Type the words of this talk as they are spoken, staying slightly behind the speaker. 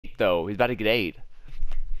though. He's about to get 8.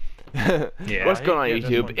 Yeah, What's going on, yeah,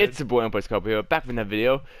 YouTube? It's the boy Scope here, back with another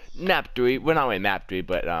video. Map 3, well not really map 3,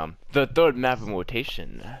 but the third map of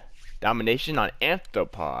rotation. Domination on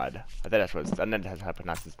Anthropod. I think that's what I know that's how to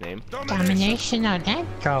pronounce his name. Domination on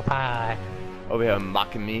Anthropod. Over here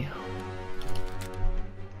mocking me.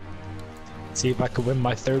 See if I can win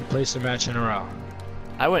my 3rd place match in a row.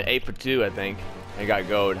 I went 8 for 2, I think. I got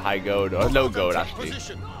gold, high gold, or low gold actually.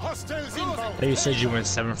 You said you went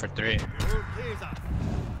 7 for 3.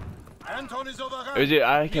 I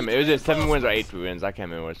can't remember. It was either 7 wins or 8 wins. I can't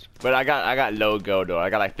remember which. But I got low gold though. I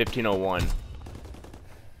got like 1501.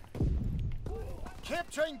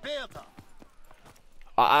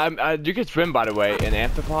 You can swim by the way in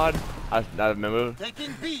Anthropod. I remember.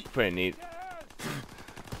 Pretty neat.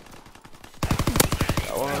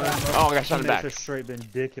 Oh, I got shot in the back. Straight been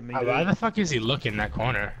dicking me. Why the fuck is he looking in that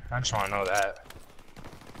corner? I just want to know that.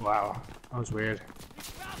 Wow, that was weird.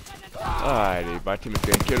 Alrighty, my team is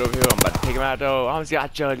getting killed over here. I'm about to take him out though. I almost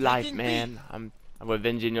got your life, man. I'm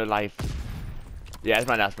avenging your life. Yeah, that's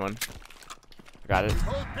my last one. I got it.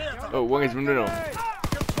 Oh, one is no.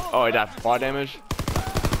 Oh, he died 4 damage.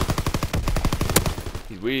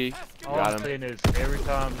 He's weak. All Got I'm him. saying is every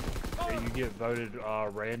time you get voted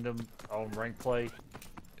random on rank play,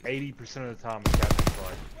 80% of the time it's captain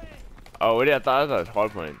play. Oh, what did I thought that was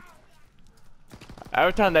hard point.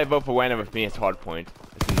 Every time they vote for random with me, it's hard point.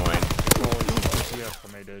 It's annoying. CTF for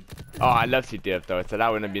me, dude. Oh, I love CTF though, so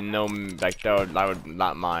that wouldn't be no like that. I would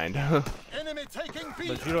not mind.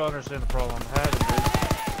 But you don't understand the problem I'm having,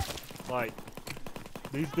 dude. Like,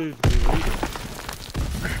 these dudes be leading.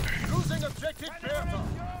 Losing objective Bertha.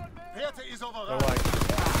 Bertha is over. So like,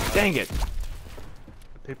 Dang it!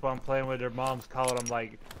 the people I'm playing with, their moms calling them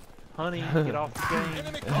like, "Honey, get off the game.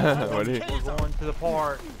 What do you- We're going to the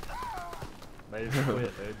park." They just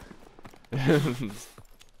quit, dude.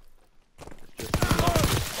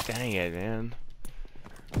 Dang it, man.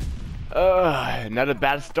 Another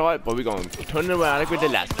bad start, but we're gonna turn it around like we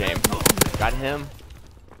did last game. Got him.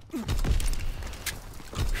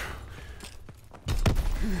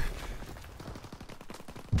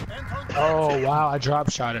 Oh wow, I drop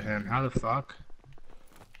shot at him. How the fuck?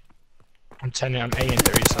 I'm 10. I'm A and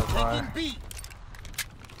 3 so far.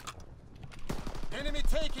 Enemy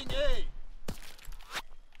taking A.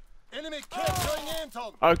 Enemy capturing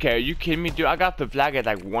Anton. Okay, are you kidding me, dude? I got the flag at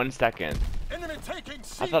like 1 second. Enemy taking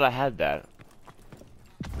C. I thought I had that.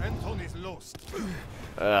 Anton is lost.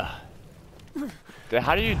 Ugh. Dude,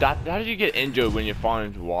 how do you die? How do you get injured when you're falling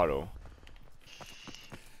into water?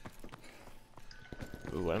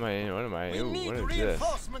 Ooh, what am I? What am I? We Ooh, need what is this?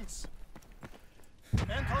 reinforcements.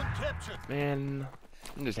 Anton captured. Man,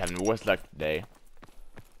 I'm just having the worst luck today.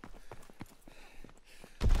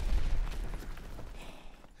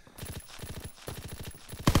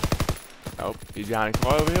 Oh, he's behind the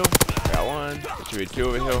car over here. Got one. There should be 2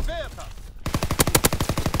 over here.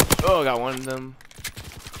 Oh, got one of them.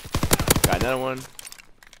 Got another one.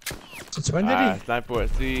 So when did he? Sniper at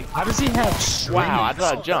C. How does he have strings? Wow, I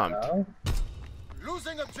thought I jumped.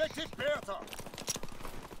 Losing objective Bertha.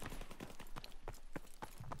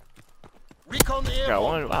 Recon air. Got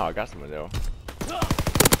one. Wow, I got someone though.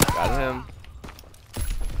 Got him.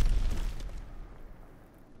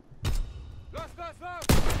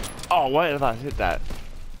 Oh, what if I hit that?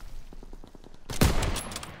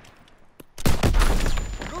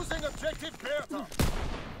 Losing objective Bertha.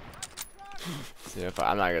 See if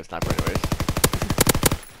I'm not gonna sniper anyways.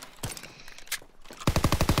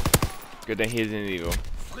 Good thing he isn't evil.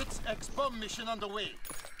 Fritz X-bomb mission underway.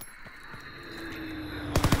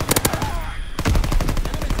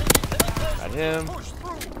 Got him. Push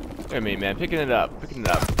through. Look at me, man, picking it up, picking it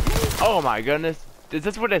up. Oh my goodness, is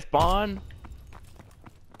this where they spawn?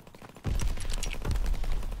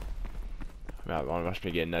 I want to rush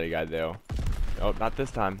me to get another guy though. Oh, not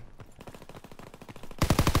this time.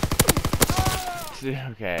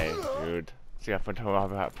 Okay, dude. See, I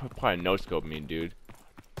probably no scope me, dude.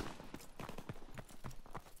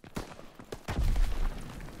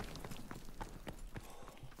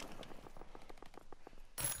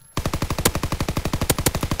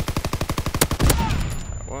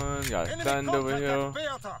 Got one, got stunned over here.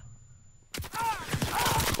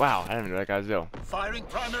 Wow, I didn't know that guy's ill. Firing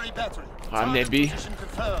primary battery. I'm near B. Position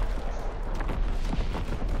confirmed.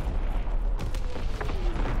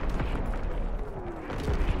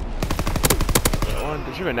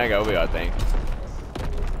 There should be a nega over here, I think.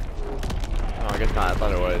 Oh, I guess not. I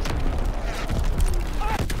thought it was.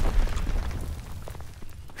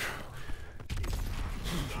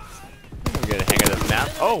 I'm getting a hang of this map.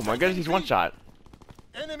 Oh my goodness, he's one shot.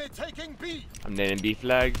 Enemy taking B. I'm netting B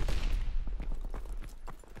flag.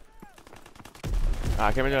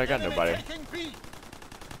 I can't believe I got nobody. Taking B.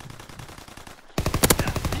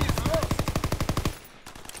 He is lost.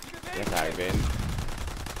 Yes, I've been.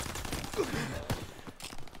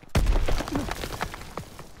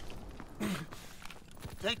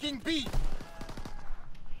 Taking B.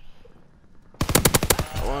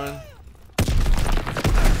 One.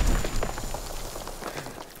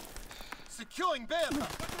 Securing Beta.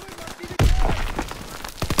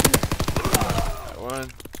 One.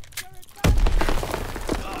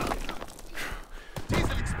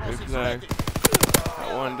 Diesel explosives Replay. ready.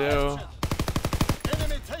 Got one deal.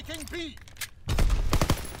 Enemy taking B.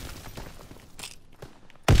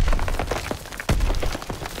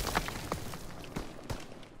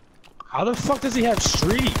 How the fuck does he have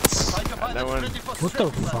streets? Fighter that pilots one. ready for What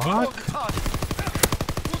the straight fuck? hold the target.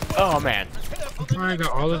 Oh man. Prepare for I'm the trying to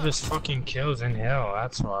next get all of attack. his fucking kills in hell,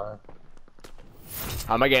 that's why.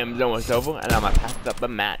 My game's almost over, and I'm gonna pass up the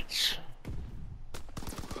match.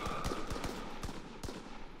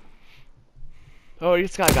 Oh,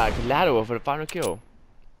 this guy got collateral for the final kill.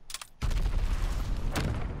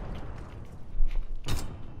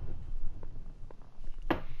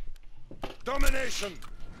 Domination.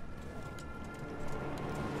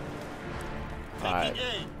 Alright.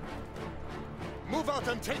 Taking A. Move out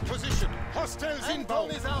and take position. Hostiles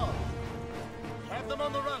inbound is ours. Have them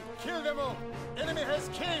on the run. Kill them all. Enemy has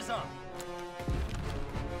Kaiser.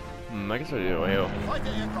 I guess I'll do it. Fighter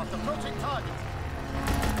aircraft approaching target.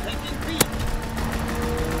 Taking B.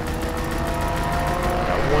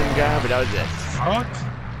 Got one guy, but that was it. Fuck?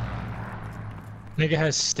 Nigga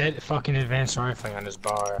has stead fucking advanced rifling on his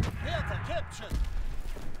bar. Beta captured.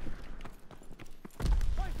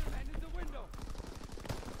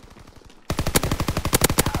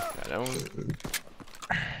 Got that one.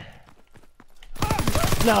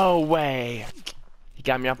 No way! He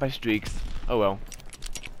got me off by streaks. Oh well.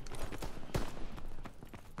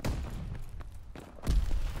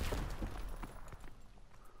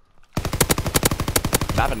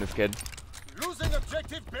 Stopping this kid. Losing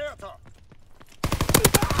objective Beta.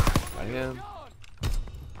 Got him.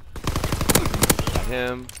 Got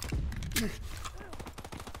him.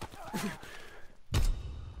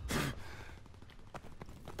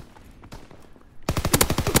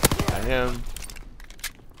 Got him.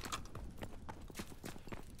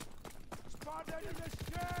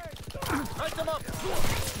 Fight them up.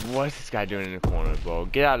 What's this guy doing in the corner, bro?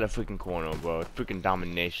 Get out of the freaking corner, bro. It's freaking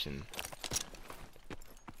domination.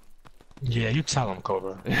 Yeah, you tell him,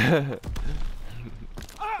 Cobra.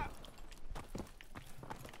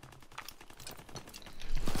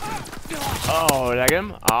 Oh, did I get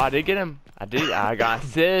him? Oh, I did get him. I did. I got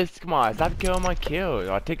assist. Come on, stop killing my kills.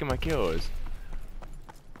 Or taking my kills.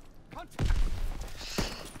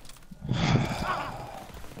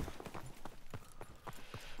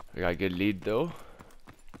 We got a good lead though.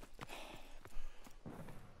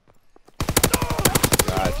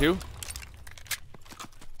 Got two.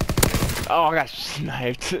 Oh, I got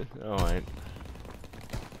sniped. Oh, I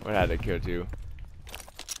had to kill two.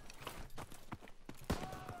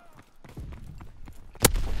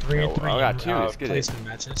 3 and Oh, 3 I got in, two, let's get it. placement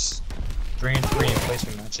matches. 3 and 3 in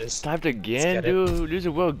placement matches. Sniped again, Let's get dude. Use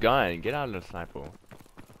a real gun. Get out of the sniper.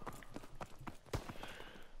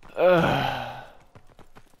 Ugh.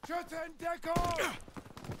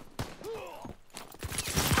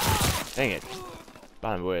 Dang it.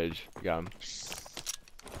 Bottom wedge. Got him.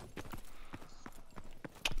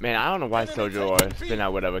 Man, I don't know why Soldier or Spin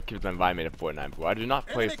Out whatever keeps inviting me to Fortnite, bro. I do not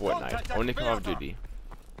play Fortnite. Only Call of Duty.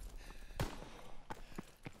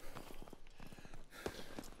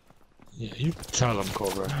 Yeah, you tell him,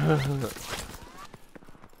 Cobra.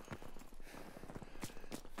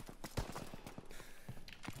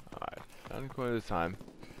 Alright, down the corner this time.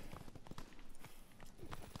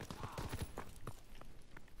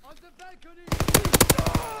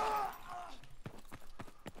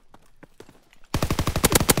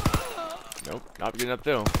 Nope, not getting up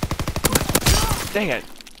there. Dang it!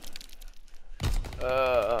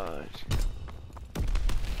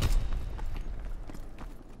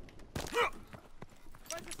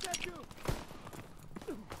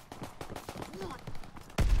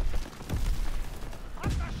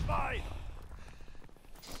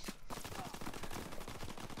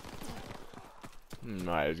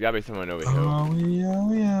 Alright, there's gotta be someone over here. Oh,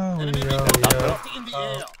 yeah. Enemy aircraft in the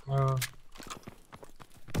air.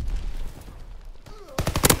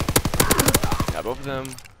 Got both of them.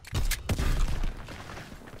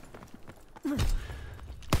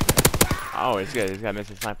 Oh, it's good. He's got a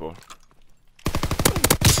missing sniper.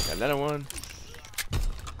 Got another one.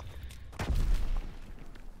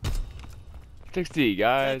 60,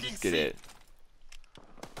 guys. Let's get it.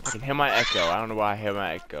 I can hear my echo. I don't know why I hear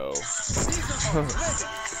my echo.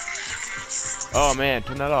 Oh man,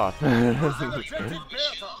 turn that off. I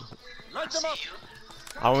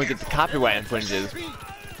want to get the copyright infringes. I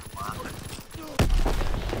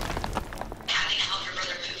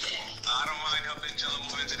don't mind helping Jello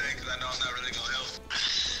move in today because I know I'm not really gonna help.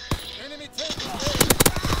 Enemy tank.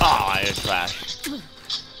 Oh, I just crashed.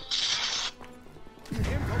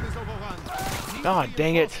 Oh,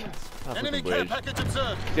 dang it. Enemy care package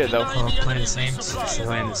observed. Good though. Oh, playing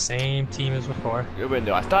the same team as before. Good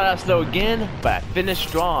window. I started out slow again, but I finished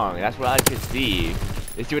strong. That's what I like to see.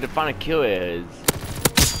 Let's see what the final kill is.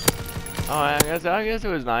 Oh, I guess it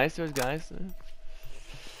was nice. It was nice.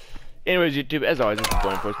 Anyways, YouTube, as always, this is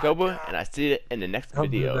Going for Cobra, and I see you in the next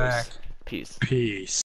videos. Peace. Peace.